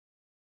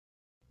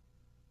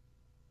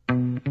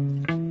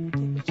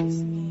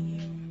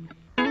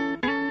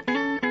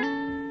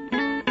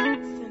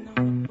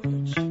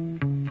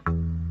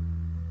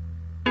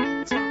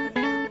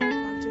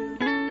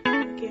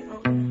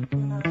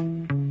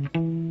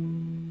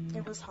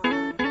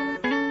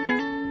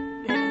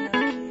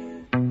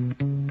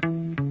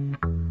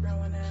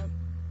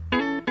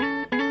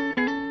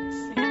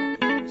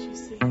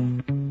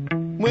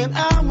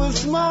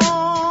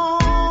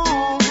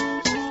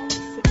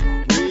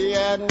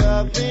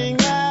nothing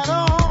at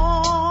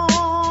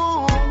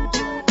all.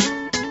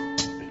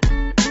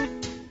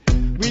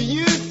 We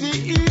used to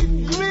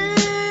eat grits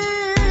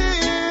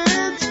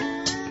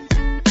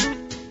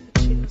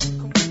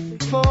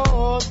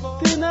for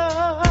dinner.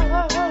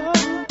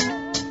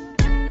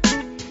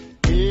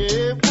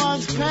 It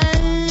was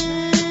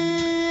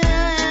pain,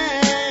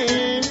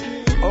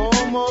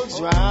 almost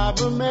drive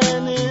a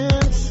man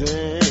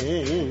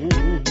insane.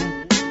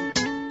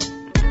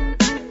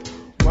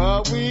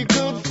 What we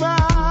could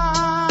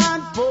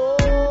find for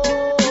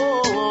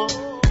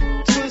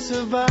to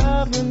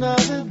survive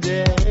another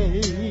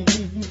day.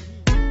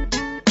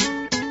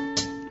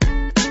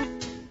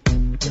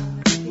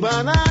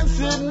 But I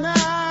said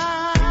now.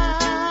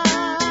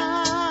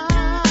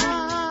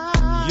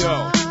 Yo,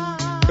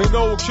 an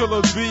old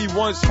killer bee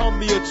once hummed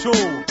me a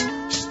tune.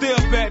 Stay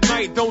up at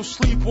night, don't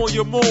sleep on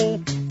your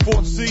moon.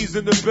 4 C's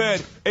in the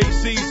bed, 8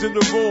 C's in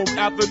the room.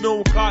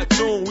 Afternoon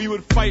cartoon, we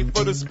would fight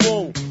for the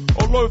spoon.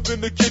 Alert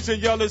in the kitchen,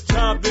 yell it's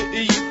time to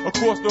eat.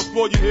 Across the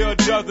floor you hear a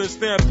dozen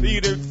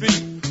stampeding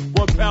feet.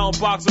 1 pound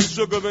box of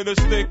sugar and a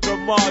stick of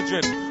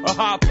margarine. A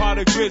hot pot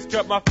of grits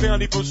kept my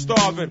family from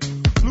starving.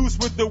 Loose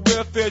with the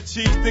welfare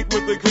cheese, thick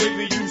with the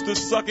gravy. Used to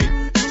suck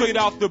it straight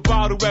out the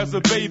bottle as a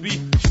baby.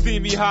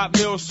 Steamy hot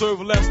meal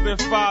served less than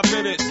 5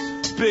 minutes.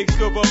 Big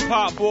silver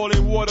pot,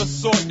 boiling water,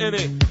 salt in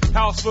it.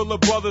 House full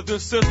of brothers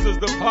and sisters,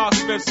 the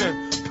pot's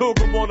missing.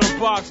 Pilgrim on a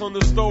box on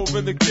the stove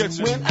in the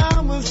kitchen. When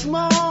I was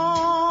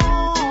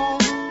small,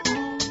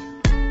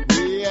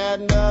 we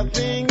had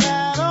nothing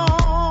at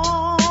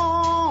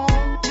all.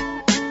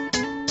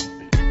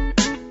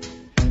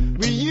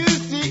 We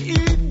used to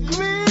eat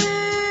grits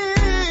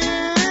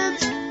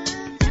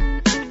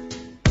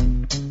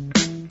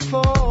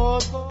for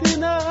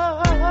dinner.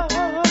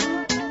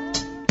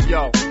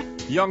 Yo,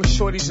 young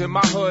shorties in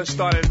my hood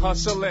started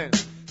hustling,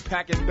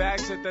 packing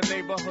bags at the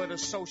neighborhood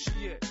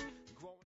associate.